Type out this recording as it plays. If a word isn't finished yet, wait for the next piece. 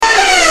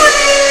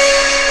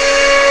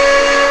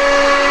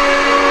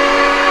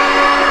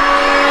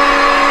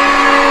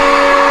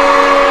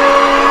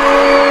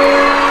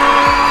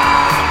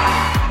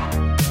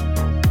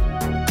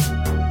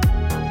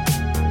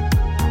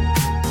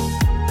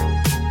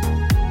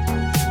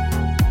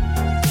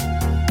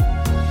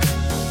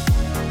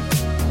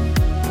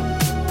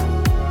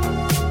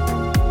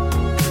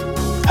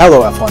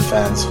Hello F1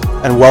 fans,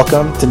 and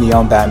welcome to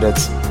Neon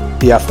Bandits,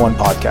 the F1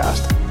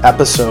 podcast,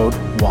 episode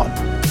 1,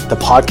 the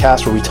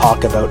podcast where we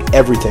talk about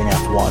everything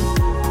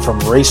F1, from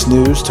race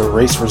news to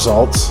race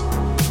results,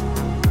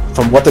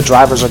 from what the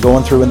drivers are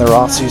going through in their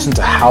off-season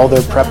to how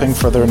they're prepping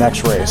for their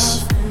next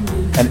race,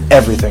 and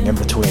everything in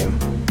between.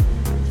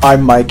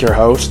 I'm Mike, your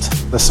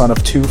host, the son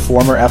of two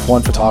former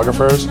F1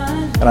 photographers,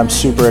 and I'm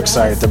super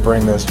excited to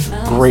bring this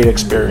great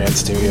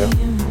experience to you.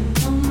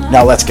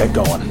 Now let's get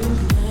going.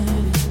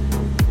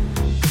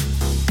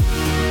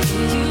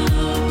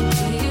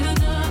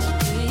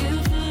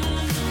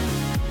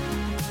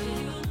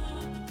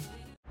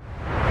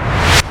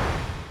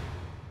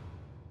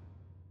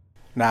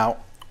 Now,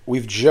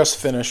 we've just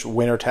finished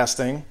winter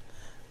testing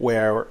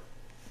where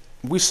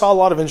we saw a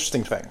lot of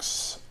interesting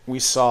things. We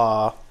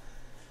saw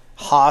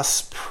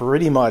Haas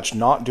pretty much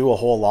not do a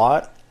whole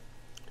lot.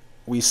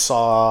 We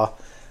saw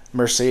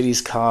Mercedes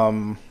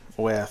come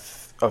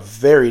with a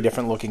very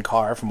different looking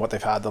car from what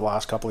they've had the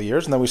last couple of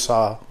years. And then we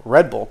saw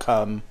Red Bull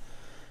come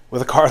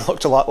with a car that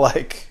looked a lot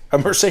like a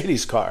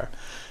Mercedes car,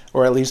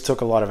 or at least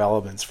took a lot of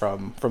elements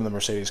from the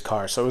Mercedes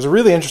car. So it was a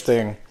really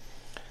interesting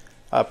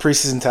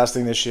preseason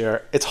testing this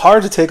year. It's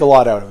hard to take a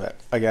lot out of it.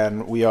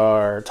 Again, we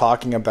are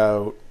talking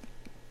about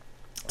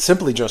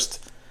simply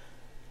just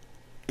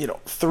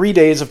 3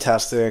 days of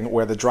testing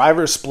where the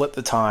drivers split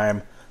the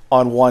time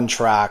on one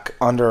track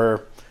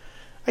under,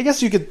 I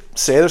guess you could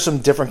say there's some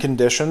different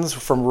conditions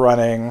from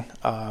running,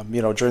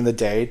 during the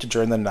day to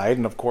during the night.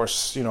 And of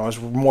course,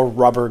 as more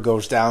rubber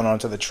goes down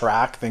onto the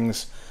track,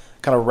 things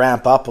kind of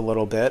ramp up a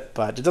little bit,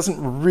 but it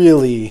doesn't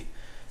really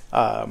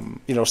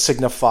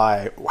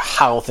signify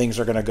how things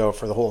are going to go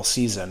for the whole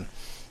season.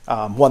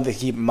 One thing to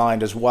keep in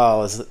mind as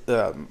well is that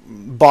the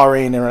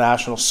Bahrain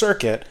International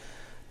Circuit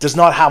does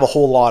not have a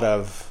whole lot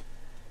of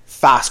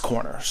fast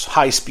corners,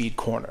 high-speed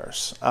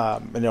corners.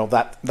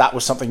 That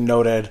was something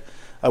noted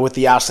with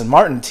the Aston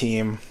Martin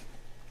team,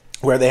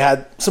 where they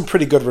had some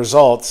pretty good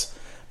results,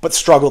 but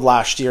struggled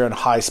last year in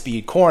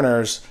high-speed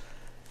corners,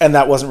 and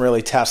that wasn't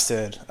really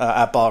tested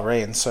at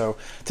Bahrain. So,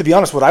 to be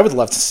honest, what I would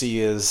love to see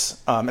is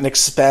an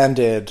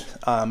expanded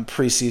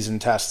preseason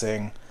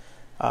testing,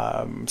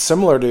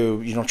 similar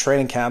to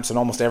training camps in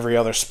almost every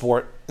other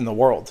sport in the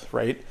world,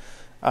 right?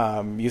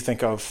 You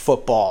think of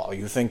football,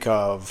 you think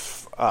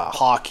of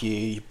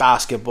hockey,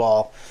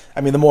 basketball.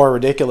 I mean, the more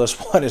ridiculous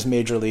one is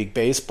Major League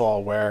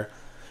Baseball, where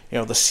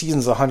the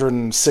season's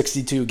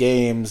 162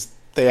 games.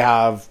 They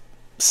have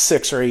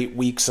 6 or 8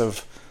 weeks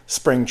of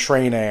spring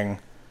training.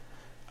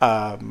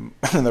 And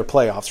their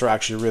playoffs are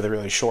actually really,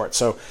 really short.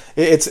 So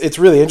it's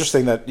really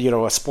interesting that,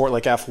 a sport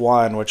like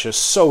F1, which is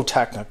so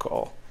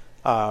technical,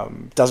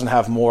 doesn't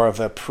have more of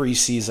a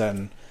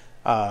preseason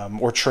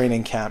or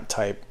training camp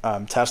type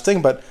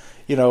testing. But,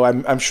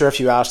 I'm sure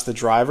if you ask the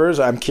drivers,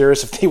 I'm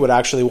curious if they would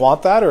actually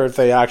want that, or if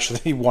they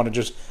actually want to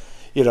just,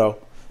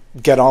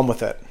 get on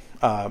with it,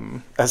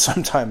 as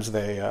sometimes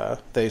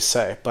they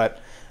say. But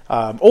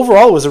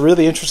overall, it was a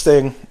really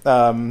interesting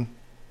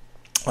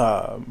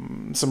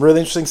some really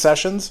interesting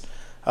sessions.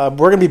 We're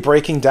going to be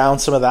breaking down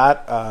some of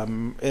that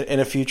in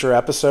a future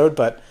episode,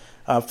 but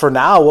for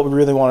now, what we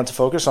really wanted to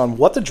focus on,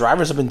 what the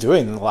drivers have been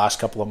doing in the last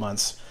couple of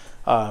months.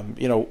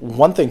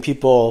 One thing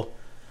people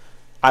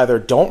either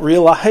don't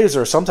realize,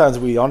 or sometimes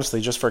we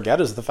honestly just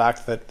forget, is the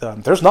fact that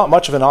there's not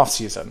much of an off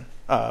season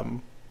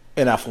in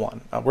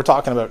F1. We're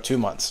talking about 2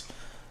 months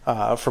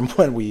from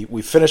when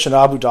we finish in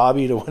Abu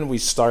Dhabi to when we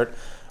start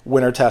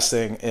winter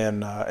testing in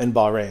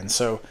Bahrain.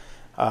 So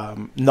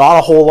not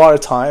a whole lot of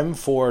time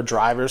for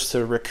drivers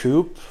to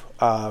recoup,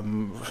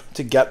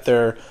 to get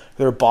their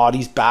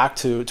bodies back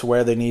to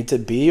where they need to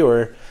be,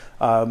 or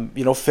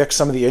fix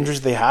some of the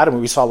injuries they had. I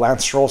mean, we saw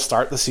Lance Stroll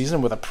start the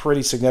season with a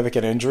pretty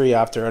significant injury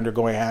after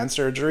undergoing hand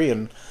surgery,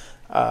 and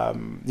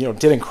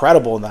did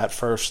incredible in that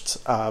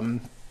first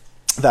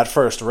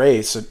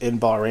race in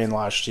Bahrain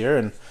last year,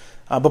 and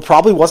but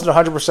probably wasn't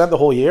 100% the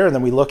whole year. And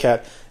then we look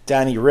at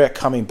Danny Rick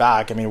coming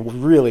back. I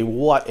mean, really,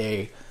 what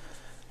a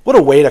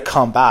way to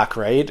come back,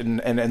 right?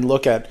 And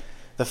look at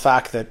the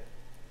fact that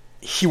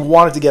he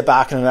wanted to get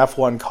back in an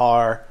F1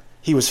 car.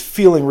 He was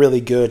feeling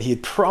really good. He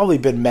had probably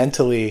been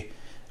mentally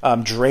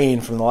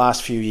drained from the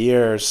last few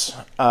years.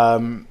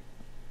 And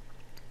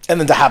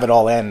then to have it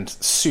all end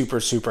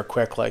super, super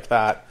quick like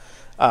that.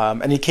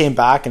 And he came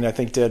back and I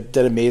think did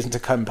amazing to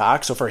come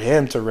back. So for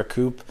him to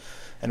recoup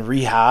and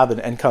rehab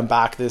and come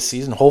back this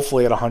season,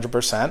 hopefully at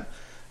 100%,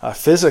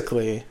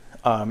 physically,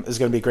 is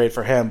going to be great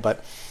for him.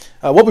 But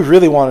what we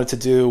really wanted to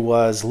do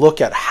was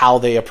look at how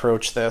they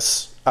approach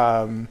this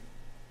in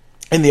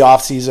the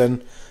off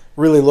season,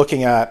 really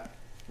looking at,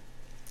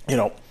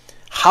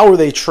 how are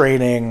they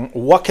training?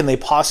 What can they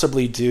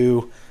possibly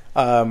do?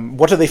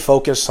 What do they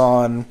focus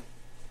on?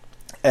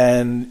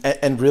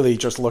 And really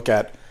just look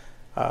at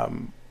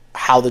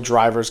how the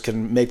drivers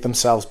can make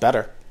themselves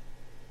better.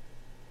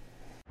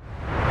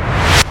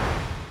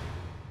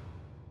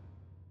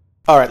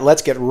 All right,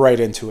 let's get right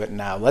into it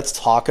now. Let's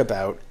talk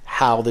about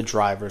how the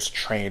drivers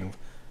train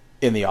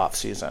in the off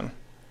season.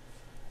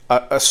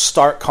 A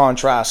stark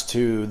contrast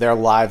to their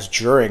lives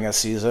during a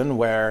season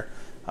where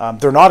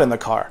They're not in the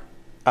car.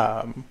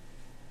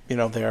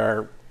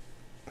 They're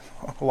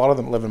a lot of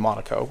them live in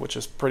Monaco, which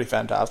is pretty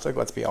fantastic.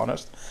 Let's be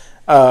honest.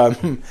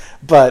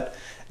 But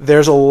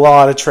there's a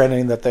lot of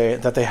training that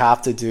they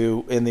have to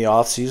do in the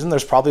off season.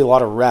 There's probably a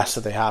lot of rest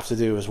that they have to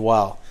do as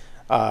well.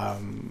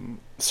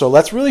 So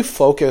let's really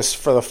focus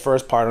for the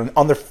first part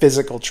on their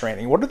physical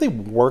training. What are they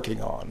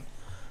working on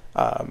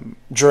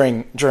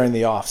during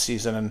the off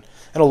season? And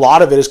a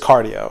lot of it is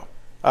cardio.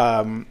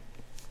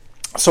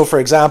 So for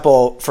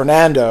example,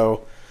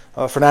 Fernando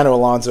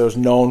Alonso is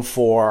known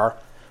for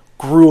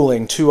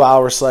grueling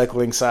 2-hour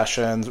cycling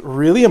sessions,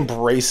 really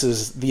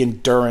embraces the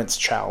endurance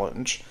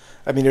challenge.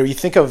 I mean, you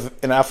think of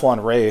an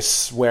F1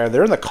 race where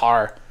they're in the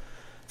car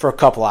for a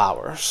couple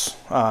hours.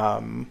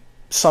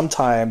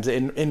 Sometimes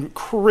in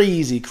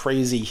crazy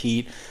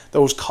heat,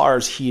 those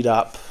cars heat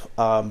up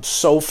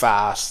so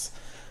fast,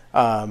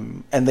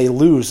 and they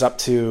lose up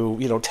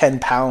to 10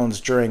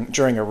 pounds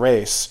during a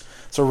race.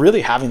 So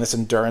really having this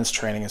endurance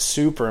training is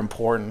super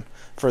important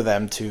for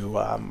them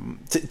to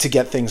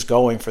get things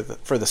going for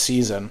the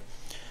season.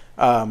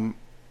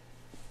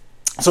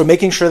 So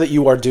making sure that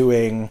you are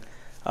doing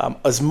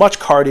as much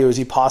cardio as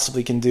you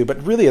possibly can do,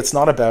 but really it's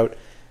not about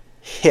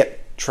HIIT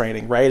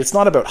training, right? It's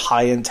not about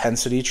high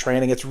intensity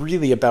training. It's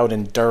really about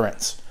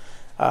endurance.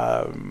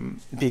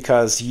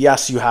 Because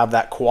yes, you have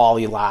that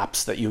quality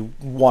laps that you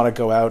want to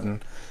go out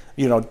and,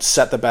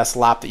 set the best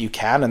lap that you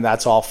can, and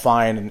that's all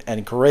fine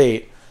and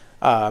great.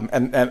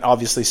 And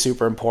obviously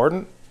super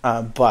important.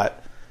 But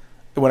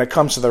when it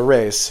comes to the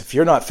race, if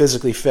you're not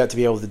physically fit to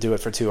be able to do it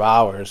for 2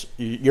 hours,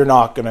 you're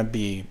not going to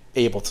be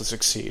able to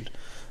succeed.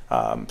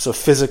 So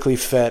physically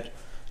fit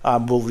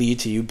will lead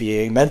to you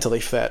being mentally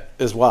fit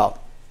as well.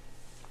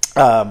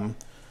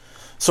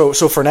 So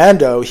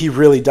Fernando, he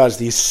really does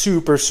these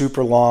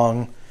super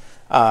long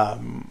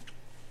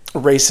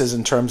races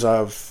in terms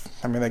of,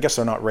 I guess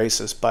they're not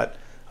races, but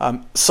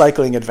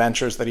cycling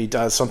adventures that he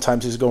does.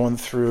 Sometimes he's going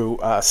through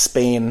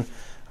Spain,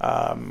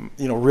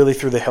 really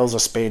through the hills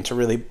of Spain to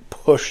really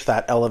push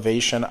that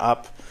elevation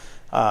up,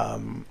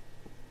 and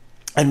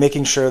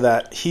making sure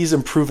that he's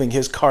improving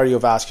his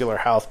cardiovascular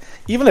health,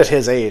 even at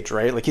his age,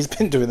 right? Like, he's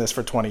been doing this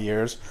for 20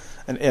 years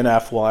in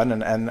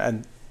F1,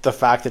 and the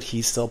fact that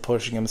he's still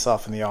pushing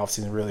himself in the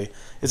offseason really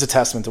is a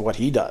testament to what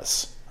he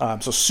does.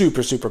 So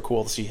super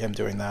cool to see him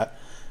doing that.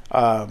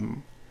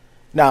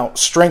 Now,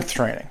 strength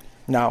training.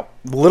 Now,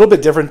 a little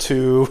bit different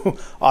to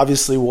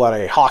obviously what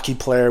a hockey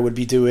player would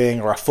be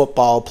doing or a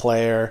football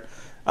player.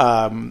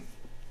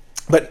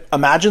 But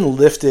imagine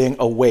lifting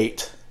a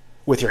weight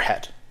with your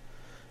head.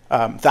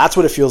 That's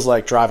what it feels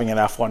like driving an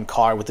F1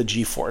 car with the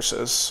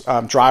G-forces.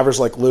 Drivers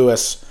like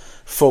Lewis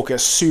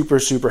focus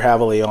super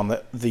heavily on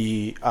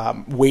the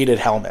weighted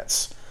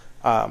helmets.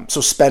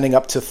 So spending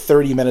up to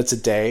 30 minutes a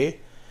day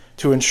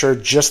to ensure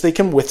just they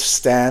can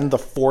withstand the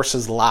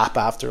forces lap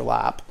after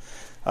lap.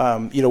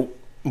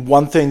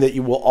 One thing that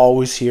you will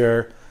always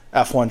hear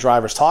F1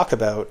 drivers talk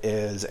about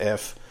is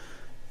if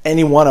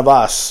any one of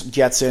us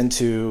gets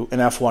into an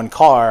F1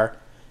 car,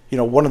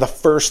 one of the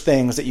first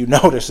things that you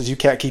notice is you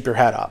can't keep your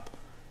head up.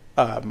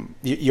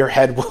 Your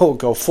head will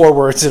go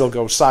forwards, it'll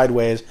go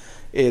sideways.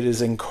 It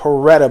is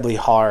incredibly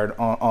hard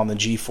on the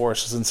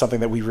G-forces, and something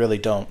that we really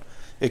don't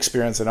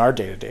experience in our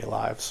day-to-day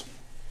lives.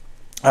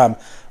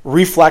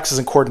 Reflexes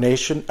and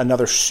coordination,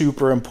 another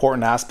super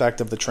important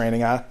aspect of the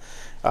training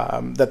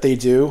that they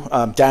do.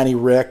 Danny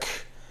Rick,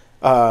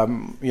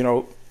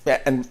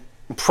 and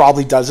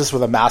probably does this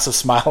with a massive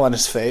smile on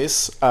his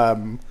face,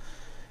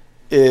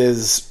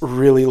 is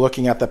really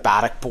looking at the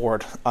Baddock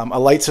board, a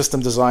light system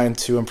designed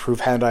to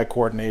improve hand-eye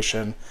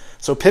coordination.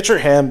 So picture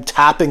him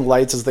tapping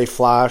lights as they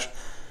flash,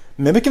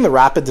 mimicking the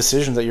rapid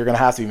decisions that you're going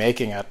to have to be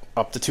making at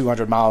up to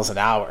 200 miles an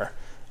hour.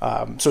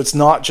 So it's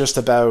not just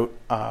about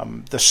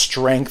the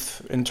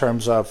strength in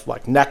terms of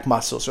like neck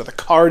muscles or the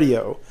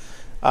cardio.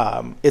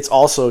 It's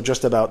also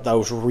just about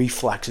those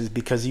reflexes,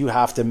 because you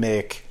have to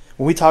make,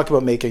 when we talk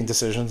about making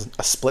decisions,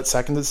 a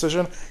split-second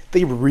decision,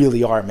 they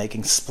really are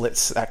making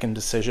split-second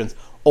decisions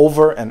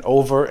over and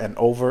over and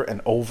over and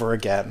over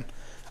again.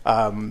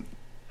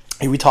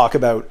 We talk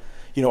about,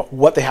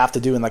 what they have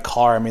to do in the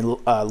car.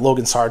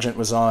 Logan Sargent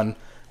was on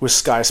with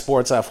Sky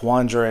Sports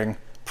F1 during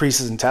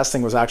preseason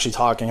testing, was actually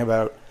talking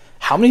about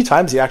how many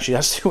times he actually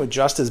has to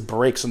adjust his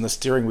brakes on the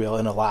steering wheel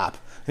in a lap.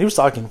 And he was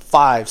talking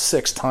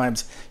 5-6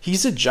 times.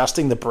 He's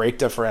adjusting the brake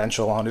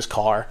differential on his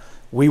car.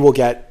 We will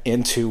get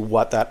into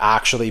what that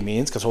actually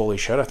means, because holy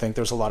shit, I think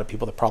there's a lot of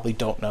people that probably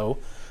don't know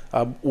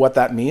what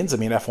that means.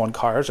 F1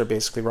 cars are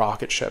basically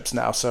rocket ships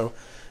now. So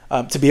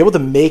to be able to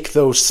make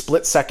those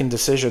split-second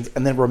decisions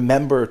and then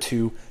remember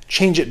to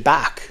change it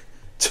back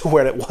to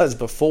where it was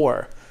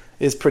before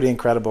is pretty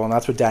incredible. And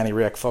that's what Danny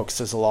Rick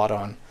focuses a lot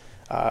on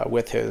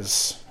with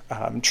his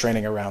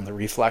training around the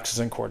reflexes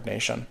and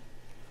coordination.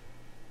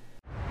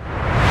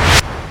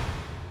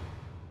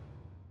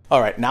 All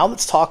right, now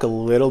let's talk a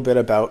little bit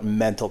about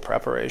mental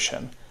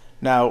preparation.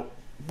 Now,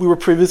 we were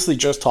previously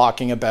just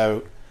talking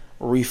about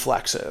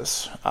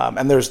reflexes,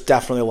 and there's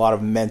definitely a lot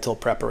of mental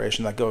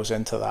preparation that goes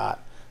into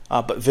that.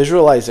 But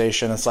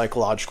visualization and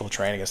psychological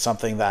training is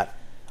something that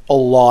A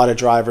lot of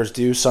drivers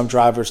do. Some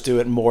drivers do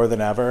it more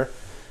than ever,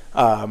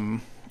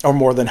 or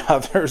more than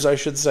others, I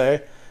should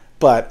say.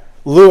 But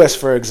Lewis,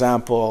 for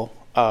example,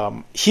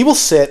 he will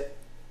sit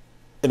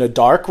in a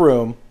dark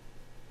room,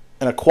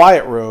 in a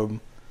quiet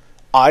room,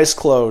 eyes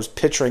closed,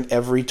 picturing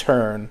every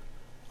turn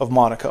of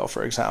Monaco,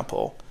 for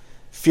example,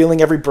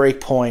 feeling every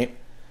brake point,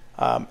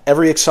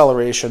 every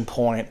acceleration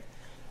point,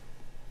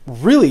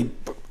 really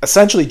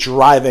essentially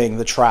driving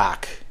the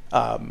track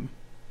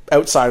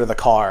outside of the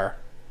car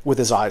with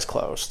his eyes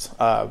closed.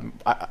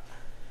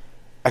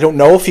 I don't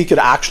know if he could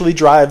actually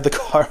drive the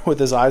car with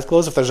his eyes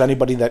closed. If there's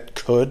anybody that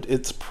could,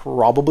 it's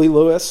probably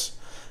Lewis.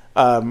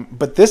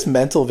 But this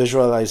mental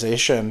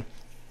visualization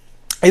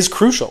is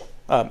crucial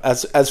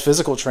as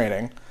physical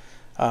training.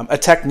 A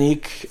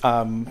technique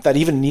that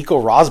even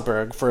Nico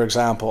Rosberg, for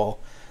example,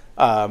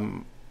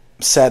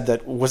 said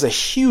that was a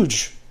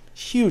huge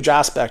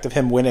aspect of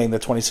him winning the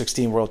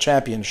 2016 World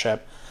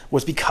Championship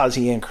was because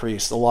he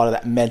increased a lot of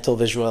that mental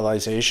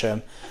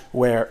visualization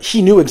where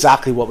he knew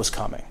exactly what was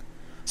coming.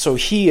 So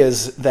he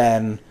is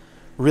then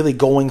really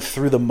going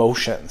through the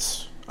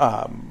motions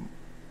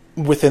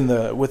within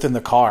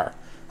the car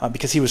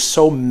because he was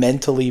so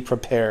mentally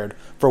prepared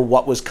for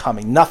what was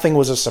coming. Nothing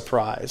was a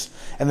surprise.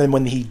 And then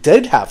when he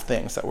did have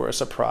things that were a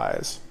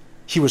surprise,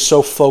 he was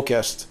so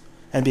focused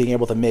and being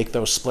able to make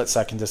those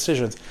split-second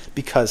decisions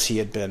because he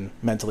had been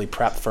mentally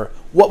prepped for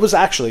what was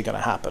actually going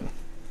to happen.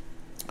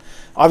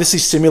 Obviously,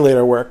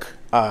 simulator work,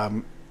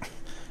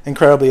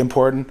 incredibly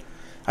important.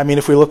 I mean,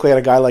 if we look at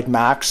a guy like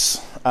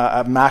Max,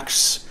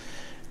 Max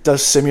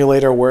does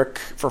simulator work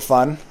for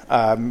fun.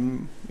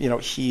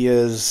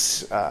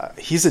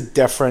 He's a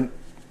different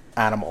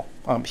animal.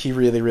 He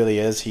really, really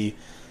is. He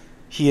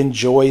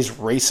enjoys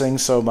racing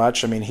so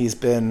much. I mean, he's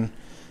been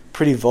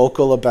pretty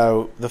vocal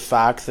about the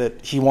fact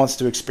that he wants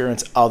to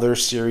experience other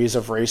series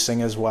of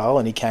racing as well,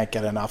 and he can't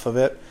get enough of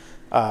it.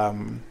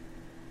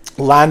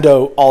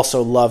 Lando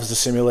also loves the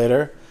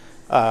simulator,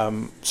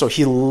 so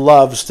he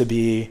loves to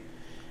be,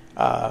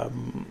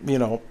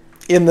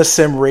 in the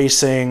sim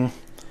racing.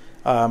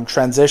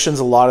 Transitions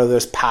a lot of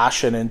this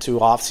passion into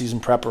off-season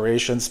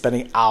preparation,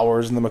 spending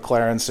hours in the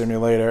McLaren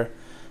simulator.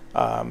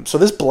 So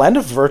this blend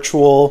of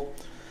virtual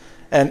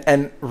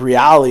and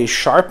reality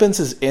sharpens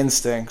his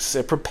instincts.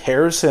 It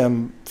prepares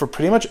him for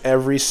pretty much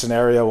every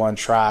scenario on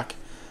track.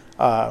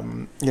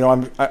 I'm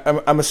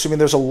assuming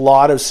there's a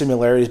lot of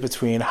similarities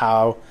between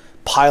how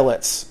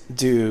pilots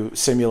do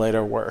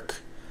simulator work.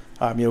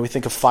 We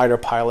think of fighter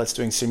pilots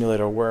doing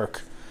simulator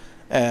work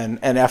and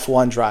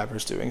F1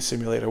 drivers doing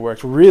simulator work,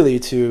 really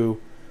to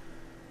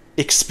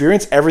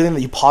experience everything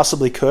that you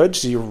possibly could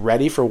so you're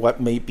ready for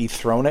what may be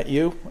thrown at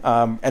you.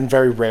 And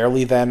very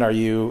rarely then are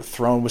you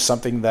thrown with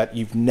something that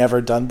you've never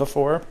done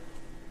before.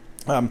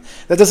 That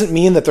doesn't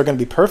mean that they're going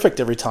to be perfect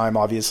every time,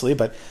 obviously,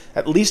 but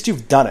at least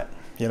you've done it.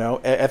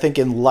 I think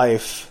in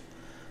life,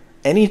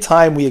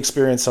 anytime we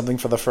experience something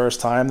for the first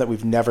time that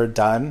we've never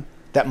done,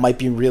 that might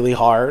be really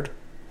hard.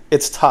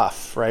 It's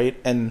tough, right?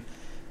 And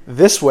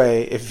this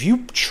way, if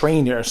you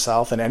train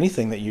yourself in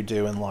anything that you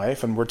do in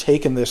life, and we're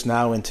taking this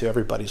now into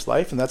everybody's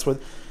life, and that's what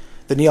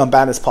the Neon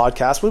Bandits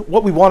podcast,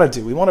 what we want to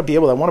do, I want to be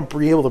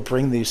able to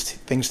bring these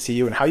things to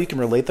you, and how you can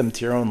relate them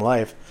to your own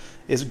life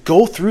is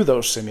go through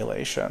those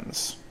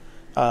simulations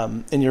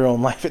in your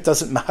own life. It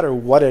doesn't matter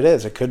what it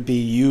is. It could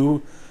be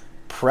you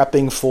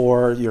prepping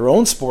for your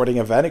own sporting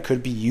event. It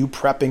could be you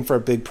prepping for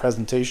a big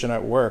presentation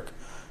at work.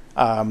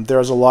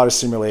 There's a lot of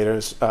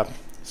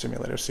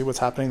simulators. See what's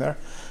happening there?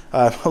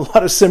 A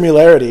lot of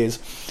similarities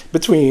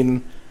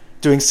between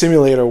doing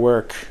simulator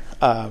work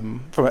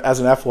as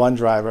an F1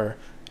 driver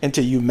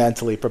into you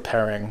mentally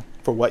preparing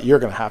for what you're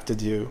going to have to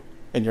do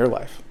in your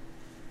life.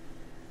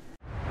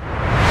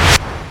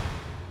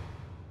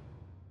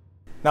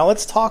 Now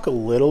let's talk a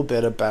little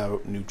bit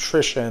about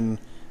nutrition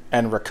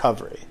and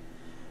recovery.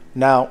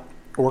 Now,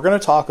 we're going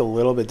to talk a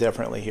little bit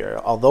differently here.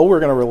 Although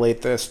we're going to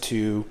relate this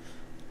to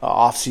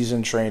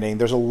off-season training,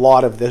 there's a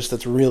lot of this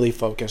that's really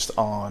focused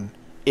on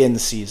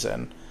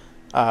in-season.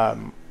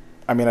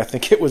 I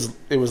think it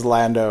was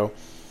Lando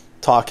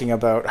talking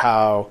about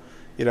how,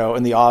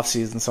 in the off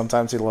season,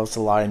 sometimes he loves to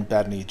lie in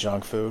bed and eat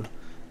junk food.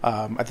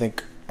 I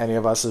think any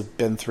of us have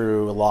been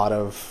through a lot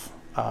of,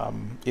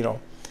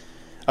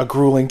 a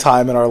grueling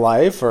time in our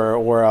life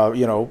or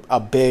a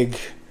big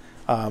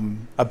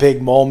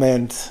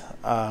moment,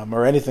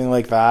 or anything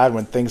like that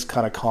when things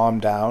kind of calm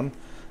down.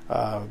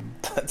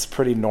 That's a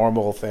pretty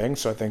normal thing.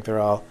 So I think they're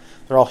all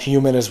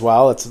human as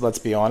well. Let's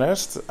be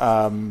honest.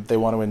 They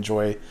want to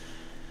enjoy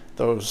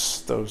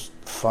those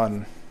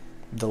fun,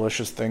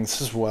 delicious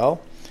things as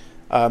well.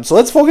 So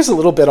let's focus a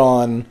little bit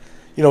on,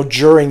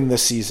 during the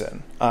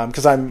season,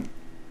 because I'm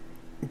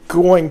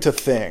going to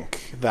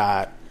think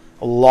that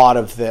a lot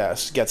of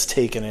this gets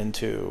taken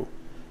into,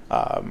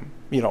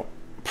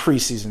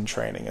 preseason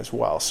training as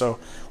well. So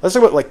let's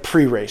talk about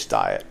pre-race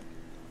diet.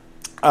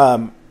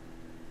 A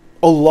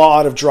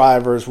lot of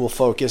drivers will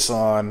focus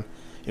on,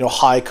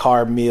 high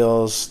carb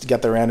meals to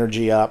get their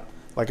energy up.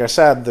 Like I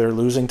said, they're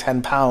losing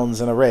 10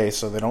 pounds in a race,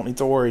 so they don't need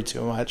to worry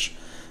too much.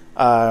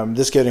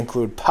 This could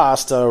include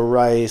pasta,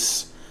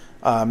 rice,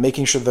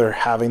 making sure they're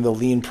having the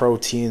lean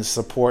proteins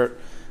support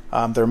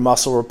their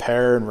muscle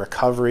repair and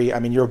recovery. I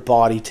mean, your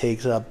body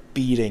takes a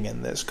beating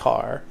in this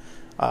car.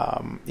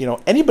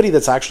 Anybody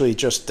that's actually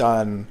just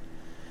done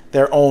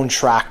their own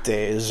track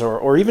days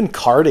or even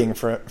karting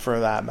for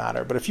that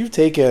matter. But if you've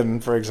taken,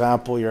 for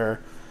example, your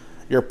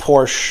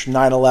Porsche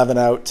 911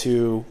 out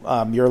to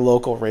your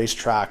local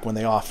racetrack when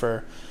they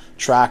offer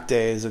track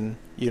days, and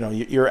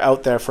you're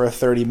out there for a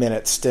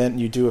 30-minute stint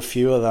and you do a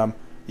few of them,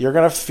 you're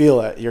going to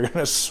feel it. You're going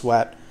to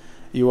sweat.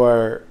 You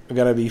are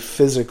going to be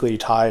physically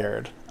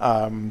tired.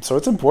 So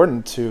it's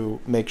important to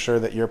make sure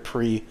that your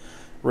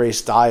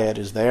pre-race diet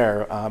is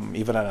there,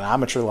 even at an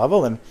amateur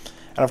level. And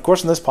of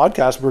course, in this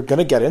podcast, we're going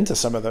to get into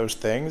some of those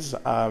things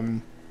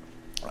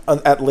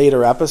at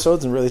later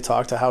episodes and really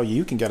talk to how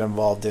you can get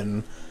involved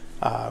in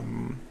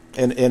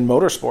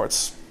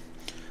motorsports.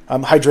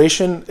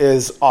 Hydration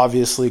is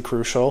obviously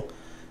crucial,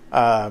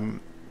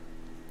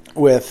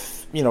 with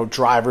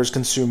drivers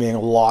consuming a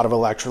lot of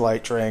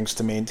electrolyte drinks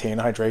to maintain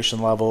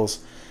hydration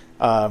levels.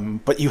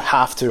 But you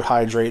have to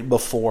hydrate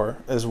before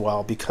as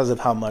well because of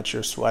how much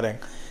you're sweating.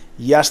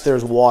 Yes,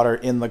 there's water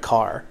in the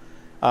car,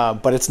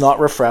 but it's not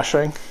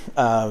refreshing.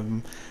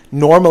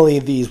 Normally,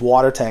 these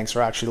water tanks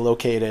are actually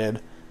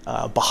located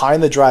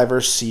behind the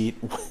driver's seat,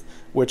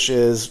 which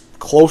is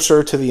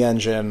closer to the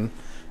engine.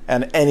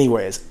 And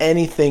anyways,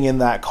 anything in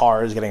that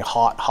car is getting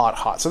hot, hot,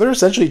 hot. So they're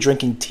essentially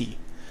drinking tea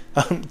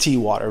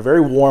water,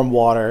 very warm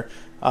water,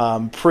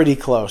 pretty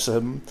close.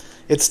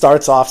 It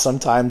starts off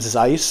sometimes as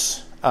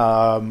ice,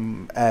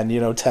 and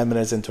 10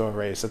 minutes into a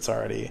race, it's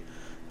already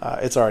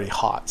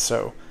hot.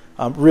 So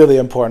really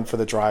important for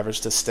the drivers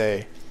to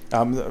stay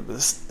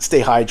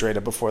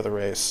hydrated before the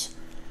race.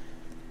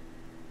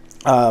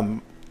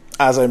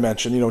 As I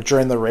mentioned,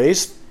 during the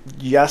race,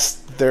 yes,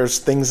 there's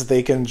things that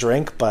they can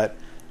drink, but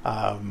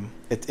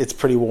it's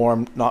pretty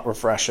warm, not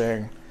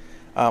refreshing.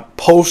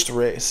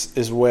 Post-race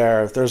is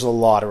where there's a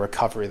lot of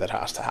recovery that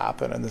has to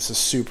happen, and this is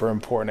super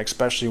important,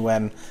 especially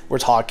when we're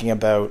talking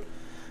about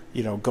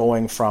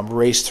going from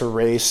race to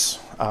race,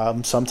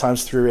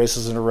 sometimes 3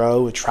 races in a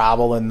row with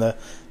travel in the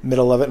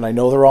middle of it. And I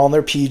know they're all in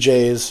their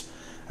PJs,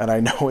 and I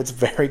know it's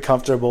very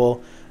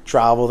comfortable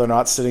travel. They're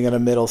not sitting in a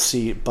middle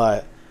seat,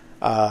 but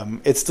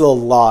it's still a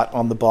lot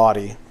on the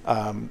body.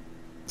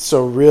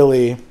 So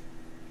really,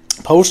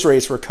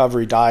 post-race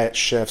recovery diet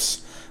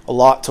shifts a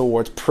lot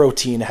towards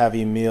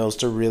protein-heavy meals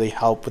to really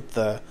help with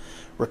the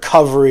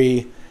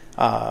recovery,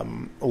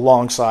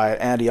 alongside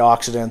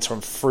antioxidants from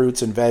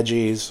fruits and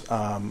veggies,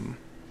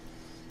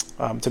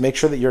 to make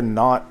sure that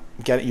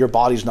your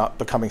body's not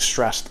becoming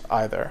stressed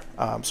either.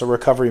 So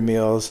recovery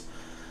meals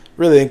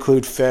really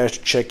include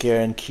fish,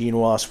 chicken,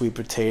 quinoa, sweet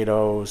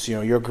potatoes,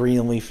 your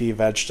green leafy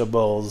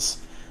vegetables,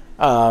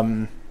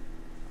 and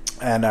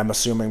I'm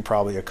assuming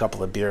probably a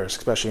couple of beers,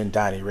 especially in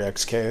Danny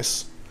Rick's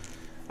case.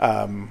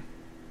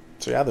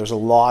 So yeah, there's a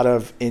lot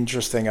of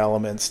interesting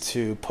elements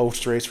to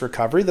post-race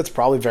recovery that's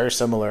probably very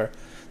similar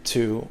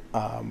to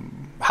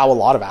how a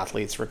lot of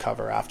athletes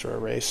recover after a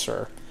race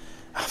or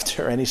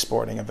after any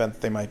sporting event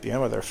that they might be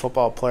in, whether they're a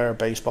football player,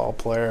 baseball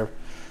player,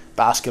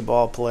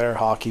 basketball player,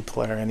 hockey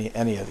player,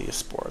 any of these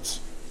sports.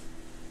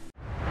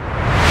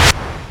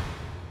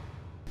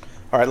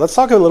 All right, let's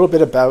talk a little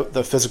bit about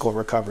the physical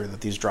recovery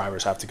that these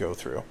drivers have to go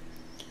through.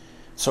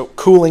 So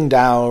cooling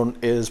down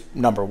is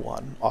number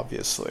one,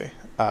 obviously.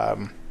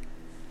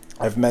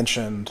 I've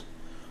mentioned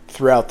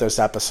throughout this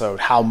episode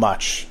how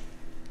much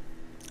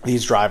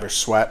these drivers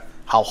sweat,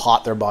 how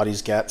hot their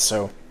bodies get.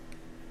 So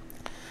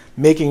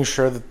making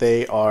sure that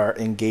they are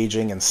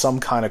engaging in some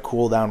kind of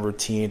cool down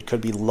routine, could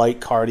be light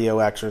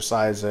cardio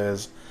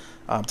exercises,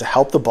 to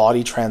help the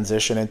body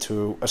transition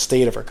into a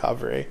state of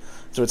recovery.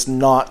 So it's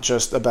not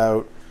just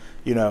about,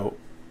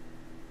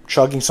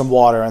 chugging some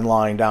water and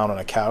lying down on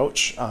a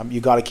couch. You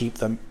got to keep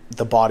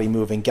the body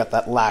moving, get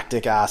that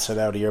lactic acid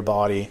out of your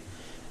body,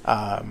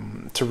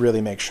 to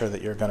really make sure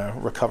that you're going to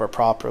recover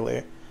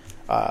properly.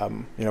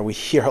 We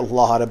hear a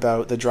lot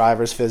about the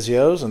drivers'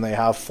 physios, and they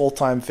have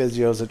full-time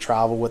physios that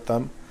travel with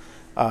them,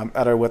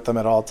 that are with them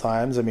at all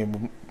times. I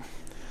mean,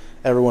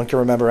 everyone can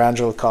remember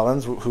Angela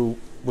Collins, who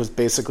was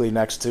basically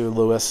next to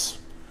Lewis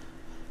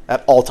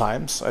at all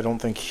times. I don't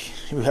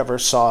think you ever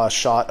saw a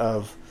shot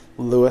of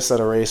Lewis at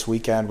a race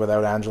weekend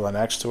without Angela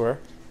next to her.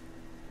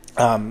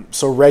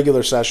 So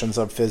regular sessions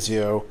of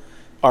physio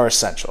are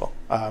essential.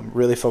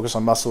 Really focus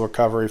on muscle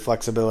recovery,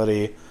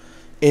 flexibility,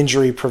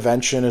 injury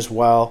prevention as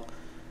well.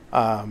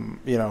 A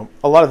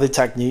lot of the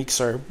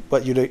techniques are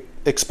what you'd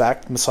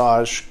expect: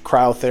 massage,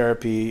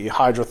 cryotherapy,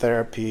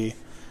 hydrotherapy.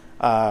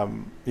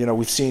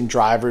 We've seen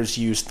drivers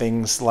use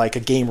things like a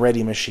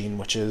game-ready machine,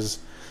 which is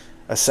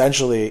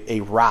essentially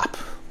a wrap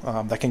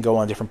that can go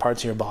on different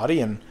parts of your body,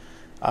 and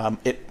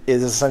it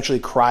is essentially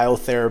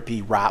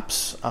cryotherapy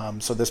wraps.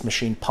 So this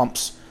machine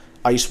pumps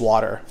ice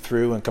water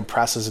through and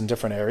compresses in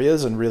different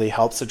areas and really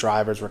helps the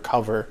drivers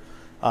recover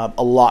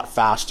a lot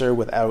faster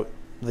without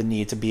the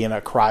need to be in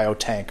a cryo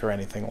tank or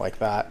anything like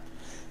that.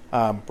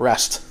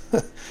 Rest.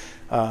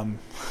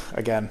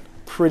 Again,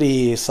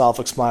 pretty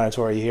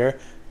self-explanatory here.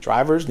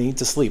 Drivers need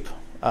to sleep.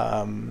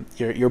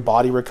 Your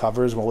body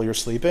recovers while you're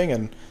sleeping,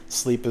 and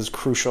sleep is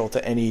crucial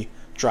to any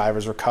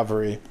driver's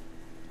recovery,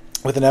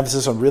 with an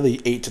emphasis on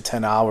really 8 to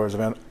 10 hours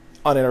of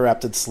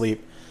uninterrupted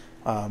sleep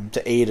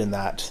to aid in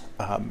that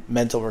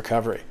mental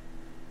recovery.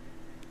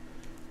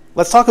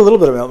 Let's talk a little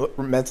bit about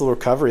mental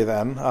recovery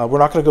then. We're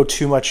not going to go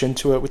too much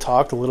into it. We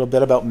talked a little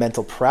bit about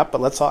mental prep,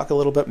 but let's talk a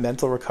little bit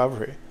mental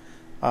recovery.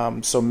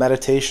 So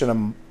meditation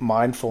and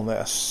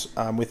mindfulness,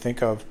 we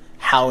think of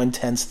how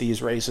intense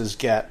these races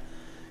get,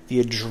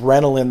 the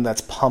adrenaline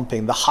that's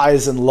pumping, the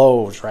highs and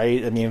lows,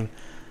 right? I mean,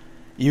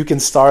 you can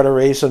start a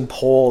race in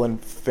pole and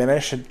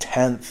finish in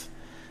 10th.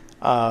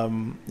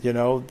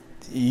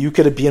 You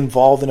could be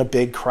involved in a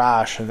big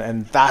crash,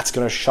 and that's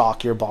going to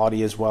shock your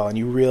body as well. And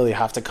you really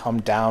have to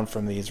come down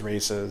from these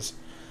races.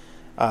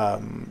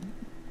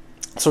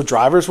 So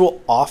drivers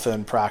will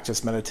often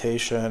practice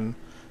meditation,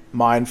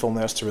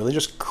 mindfulness to really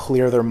just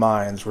clear their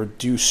minds,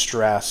 reduce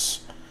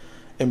stress,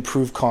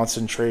 improve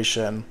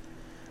concentration.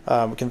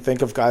 We can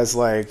think of guys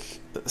like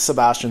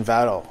Sebastian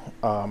Vettel,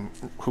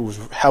 who's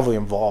heavily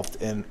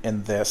involved in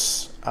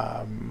this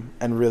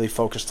and really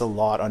focused a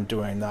lot on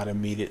doing that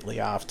immediately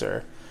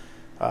after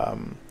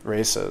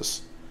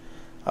races.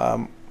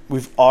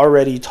 We've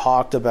already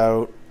talked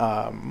about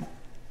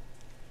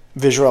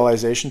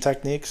visualization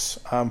techniques,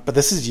 but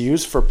this is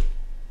used for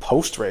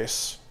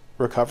post-race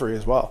recovery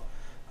as well.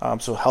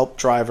 So help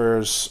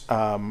drivers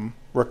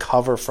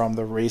recover from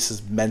the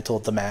race's mental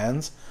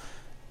demands.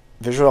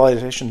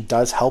 Visualization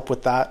does help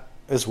with that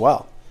as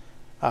well.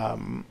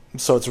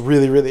 So it's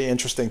really, really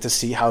interesting to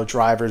see how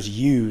drivers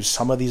use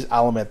some of these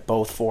elements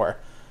both for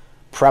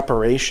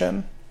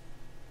preparation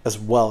as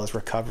well as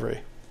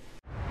recovery.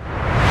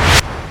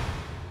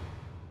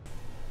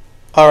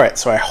 All right,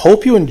 so I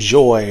hope you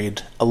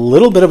enjoyed a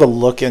little bit of a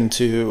look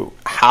into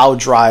how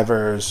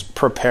drivers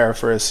prepare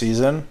for a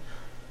season.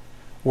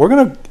 We're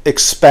going to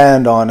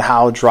expand on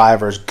how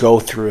drivers go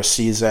through a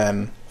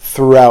season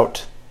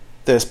throughout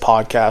this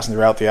podcast and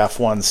throughout the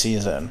F1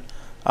 season.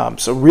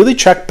 So really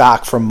check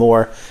back for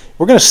more.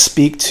 We're going to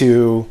speak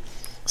to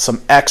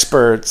some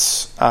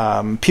experts,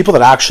 people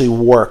that actually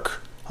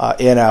work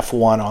in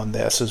F1 on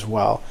this as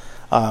well,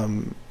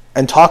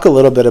 and talk a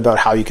little bit about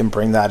how you can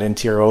bring that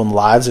into your own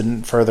lives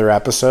in further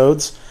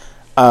episodes.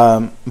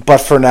 But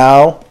for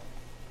now,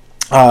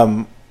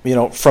 from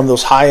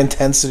those high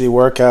intensity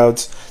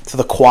workouts to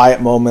the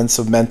quiet moments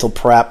of mental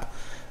prep,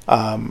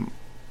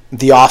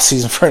 the off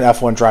season for an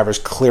F1 driver is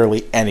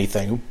clearly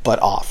anything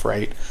but off,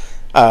 right?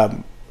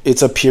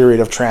 It's a period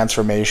of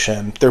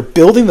transformation. They're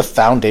building the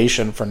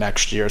foundation for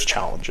next year's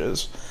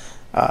challenges.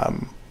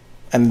 And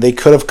they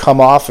could have come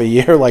off a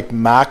year like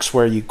Max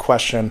where you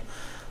question,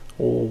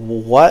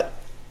 what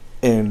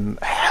in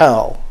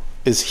hell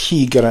is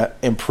he going to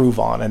improve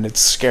on? And it's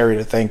scary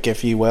to think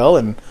if he will.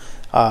 And,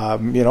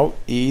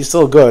 he's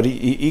still good.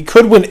 He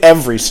could win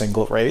every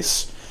single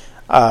race.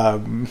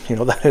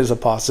 That is a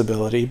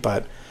possibility.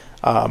 But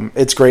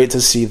it's great to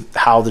see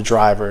how the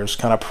drivers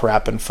kind of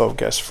prep and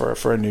focus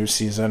for a new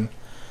season.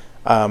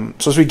 So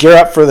as we gear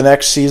up for the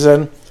next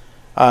season,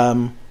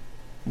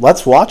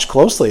 let's watch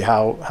closely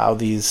how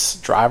these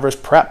drivers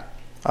prep.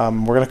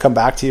 We're going to come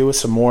back to you with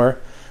some more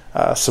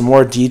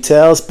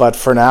details, but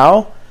for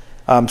now,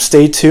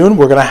 stay tuned.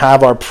 We're going to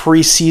have our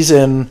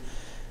preseason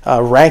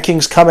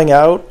rankings coming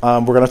out.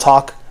 We're going to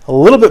talk a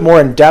little bit more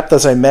in depth,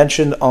 as I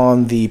mentioned,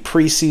 on the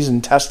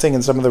preseason testing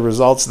and some of the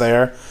results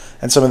there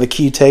and some of the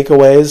key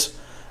takeaways.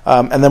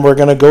 And then we're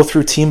going to go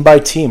through team by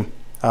team.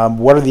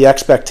 What are the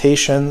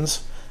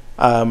expectations?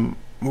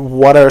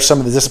 What are some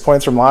of the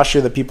disappointments from last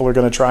year that people are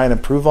going to try and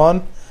improve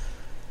on?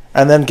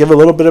 And then give a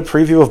little bit of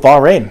preview of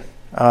Bahrain.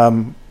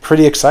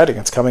 Pretty exciting.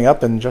 It's coming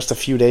up in just a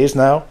few days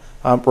now.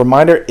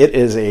 Reminder, it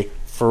is a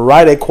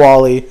Friday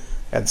quali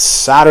and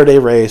Saturday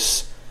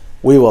race.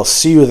 We will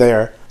see you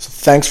there. So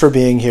thanks for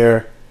being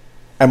here,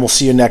 and we'll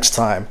see you next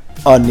time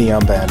on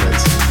Neon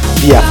Bandits,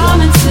 the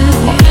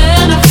F1